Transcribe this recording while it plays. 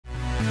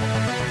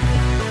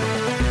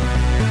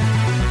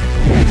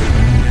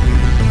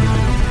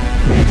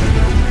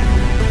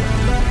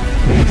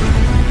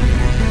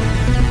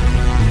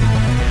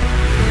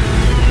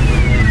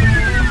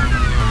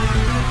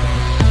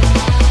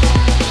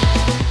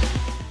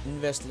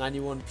Invest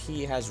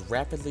 91P has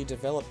rapidly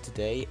developed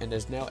today and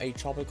is now a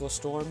tropical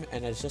storm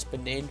and has just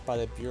been named by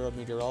the Bureau of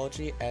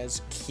Meteorology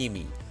as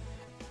Kimi.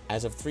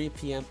 As of 3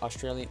 p.m.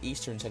 Australian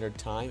Eastern Standard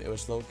Time, it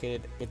was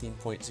located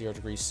 15.0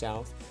 degrees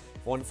south,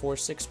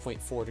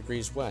 146.4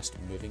 degrees west,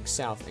 moving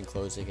south and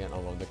closing in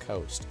along the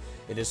coast.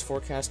 It is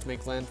forecast to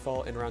make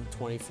landfall in around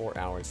 24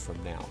 hours from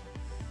now.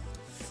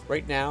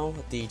 Right now,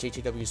 the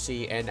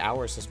JTWC and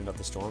our assessment of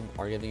the storm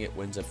are giving it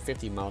winds of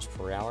 50 miles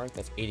per hour,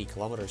 that's 80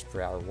 kilometers per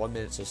hour, 1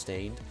 minute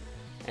sustained,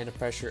 and a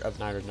pressure of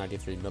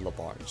 993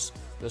 millibars.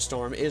 The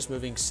storm is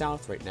moving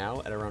south right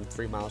now at around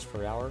 3 miles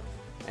per hour,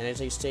 and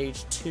is a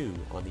stage 2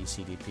 on the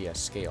CDPS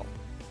scale.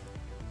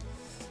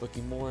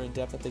 Looking more in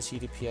depth at the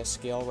CDPS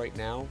scale right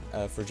now,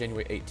 for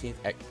January 18th,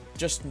 at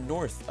just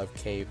north of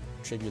Cape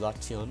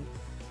Tribulation,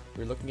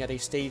 we're looking at a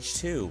stage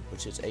 2,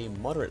 which is a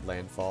moderate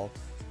landfall.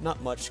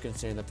 Not much,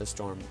 considering that the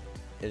storm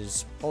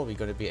is probably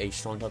going to be a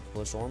strong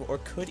tropical storm, or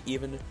could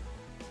even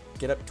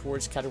get up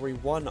towards Category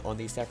 1 on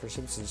the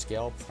Saffir-Simpson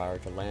scale prior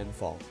to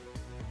landfall.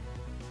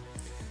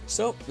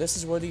 So, this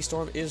is where the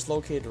storm is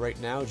located right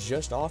now,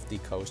 just off the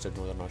coast of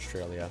northern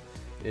Australia.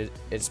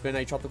 It's been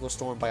a tropical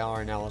storm by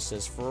our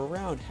analysis for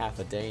around half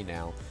a day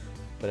now,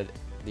 but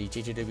the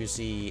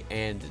JTWC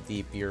and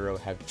the Bureau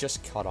have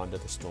just caught onto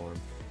the storm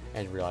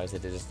and realized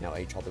that it is now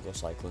a tropical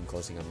cyclone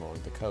closing in along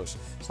the coast.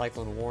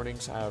 Cyclone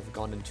warnings have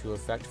gone into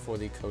effect for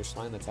the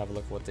coastline. Let's have a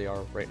look at what they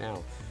are right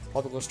now.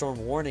 Tropical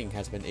storm warning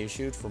has been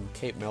issued from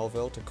Cape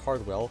Melville to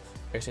Cardwell,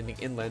 extending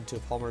inland to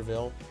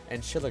Palmerville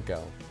and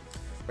Chillagoe.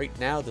 Right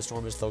now, the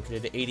storm is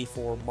located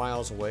 84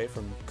 miles away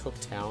from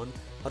Cooktown,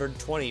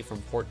 120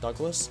 from Port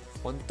Douglas,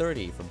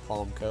 130 from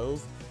Palm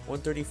Cove,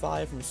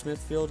 135 from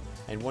Smithfield,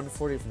 and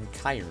 140 from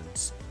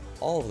Cairns.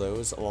 All of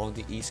those along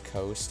the east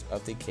coast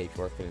of the Cape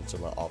York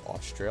Peninsula of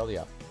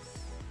Australia.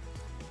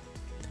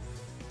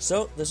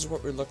 So, this is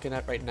what we're looking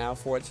at right now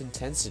for its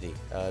intensity.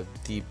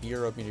 The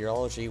Bureau of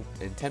Meteorology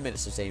in 10-minute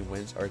sustained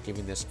winds are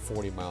giving this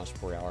 40 miles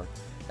per hour.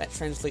 That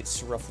translates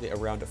to roughly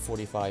around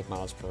 45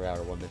 miles per hour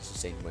 1-minute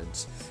sustained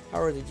winds.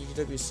 However, the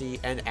GWC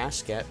and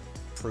ASCAT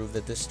prove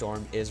that this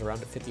storm is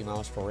around 50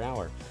 miles per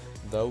hour.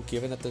 Though,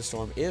 given that the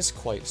storm is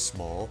quite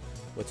small,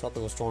 with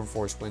tropical storm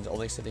force winds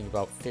only sitting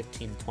about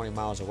 15 to 20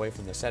 miles away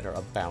from the center,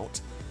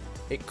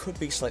 it could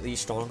be slightly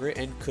stronger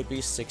and could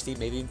be 60,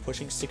 maybe even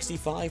pushing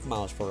 65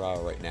 miles per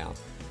hour right now.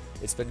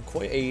 It's been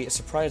quite a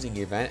surprising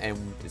event,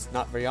 and it's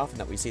not very often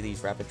that we see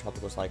these rapid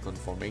tropical cyclone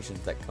formations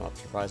that come up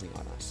surprising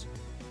on us.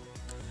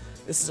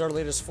 This is our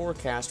latest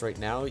forecast right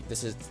now.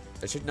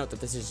 I should note that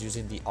this is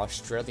using the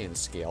Australian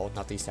scale,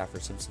 not the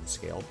Saffir-Simpson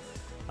scale.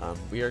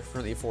 We are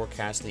currently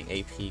forecasting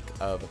a peak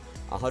of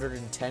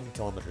 110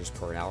 kilometers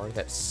per hour,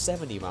 that's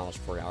 70 miles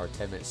per hour,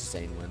 10-minute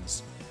sustained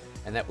winds,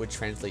 and that would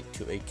translate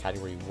to a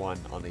Category 1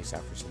 on the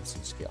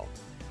Saffir-Simpson scale.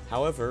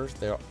 However,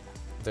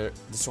 the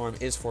storm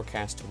is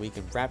forecast to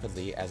weaken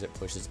rapidly as it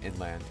pushes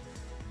inland,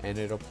 and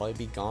it'll probably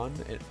be gone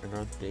in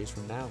around 3 days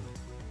from now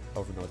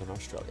over northern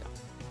Australia.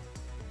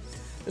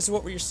 This is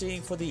what we're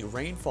seeing for the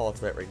rainfall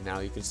threat right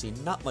now. You can see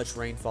not much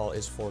rainfall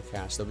is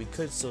forecast, though we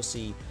could still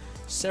see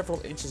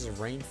several inches of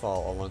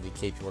rainfall along the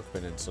Cape York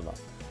Peninsula.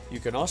 You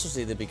can also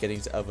see the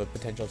beginnings of a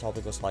potential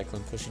tropical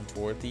cyclone pushing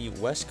toward the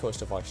west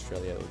coast of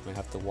Australia that we might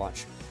have to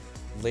watch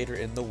later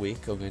in the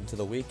week going into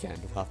the weekend.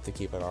 We'll have to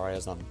keep our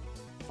eyes on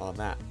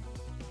that.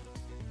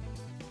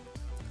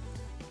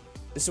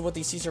 This is what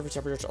the sea surface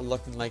temperatures are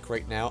looking like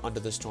right now under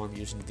the storm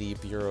using the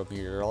Bureau of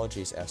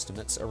Meteorology's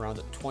estimates, around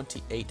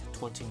 28 to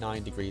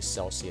 29 degrees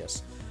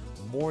Celsius.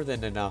 More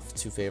than enough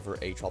to favor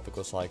a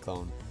tropical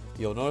cyclone.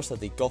 You'll notice that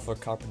the Gulf of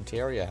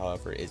Carpentaria,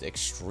 however, is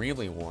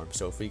extremely warm,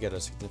 so if we get a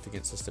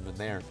significant system in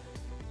there,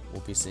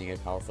 we'll be seeing a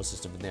powerful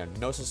system in there.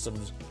 No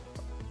systems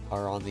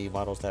are on the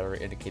models that are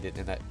indicated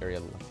in that area,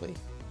 luckily.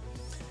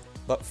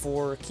 But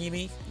for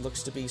Kimi,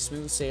 looks to be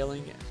smooth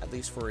sailing, at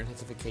least for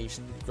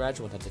intensification,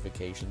 gradual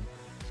intensification,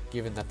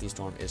 given that the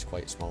storm is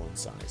quite small in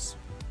size.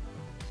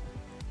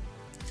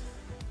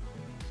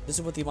 This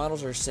is what the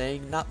models are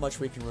saying. Not much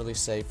we can really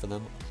say for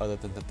them, other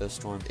than that the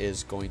storm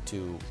is going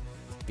to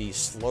be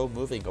slow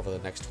moving over the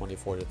next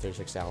 24 to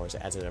 36 hours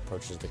as it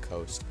approaches the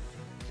coast.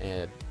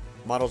 And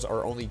models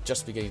are only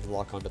just beginning to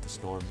lock onto the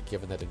storm,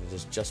 given that it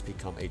has just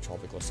become a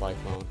tropical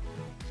cyclone.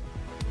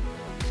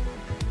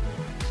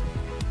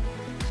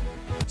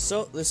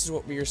 So this is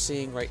what we are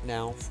seeing right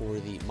now for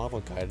the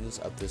model guidance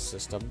of this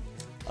system.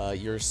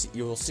 You'll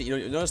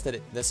notice that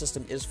the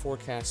system is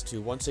forecast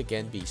to once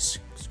again be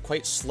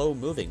quite slow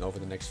moving over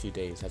the next few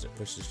days as it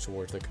pushes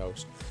towards the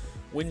coast.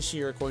 Wind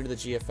shear, according to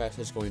the GFS,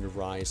 is going to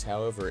rise.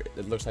 However,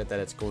 it looks like that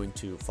it's going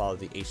to follow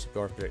the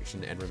HCPR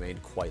prediction and remain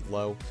quite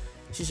low.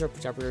 Sea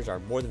surface temperatures are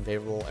more than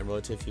favorable, and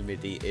relative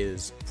humidity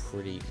is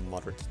pretty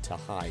moderate to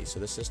high. So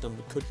the system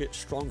could get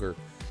stronger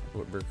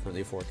than what we're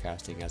currently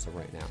forecasting as of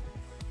right now.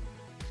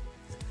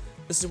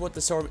 This is what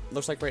the storm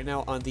looks like right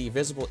now on the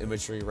visible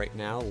imagery right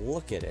now.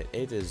 Look at it.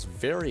 It is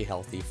very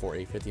healthy for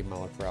a 50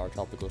 mile per hour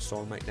tropical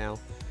storm right now.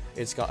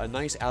 It's got a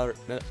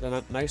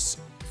nice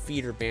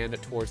feeder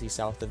band towards the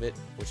south of it,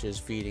 which is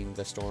feeding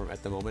the storm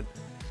at the moment.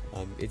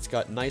 It's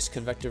got nice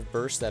convective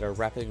bursts that are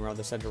wrapping around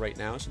the center right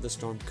now, so the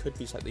storm could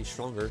be slightly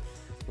stronger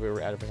than we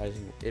were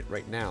advertising it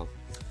right now.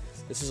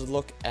 This is a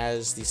look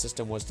as the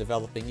system was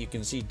developing. You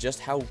can see just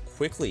how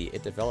quickly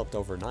it developed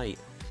overnight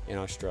in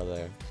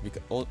Australia,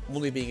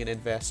 only being an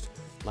invest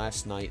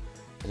last night,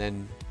 and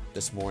then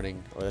this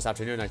morning, or this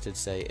afternoon I should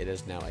say, it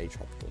is now a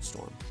tropical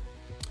storm.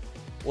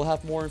 We'll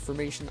have more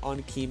information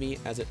on Kimi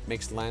as it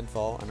makes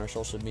landfall on our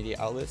social media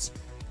outlets,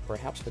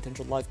 perhaps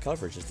potential live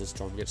coverage as this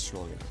storm gets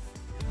strong enough.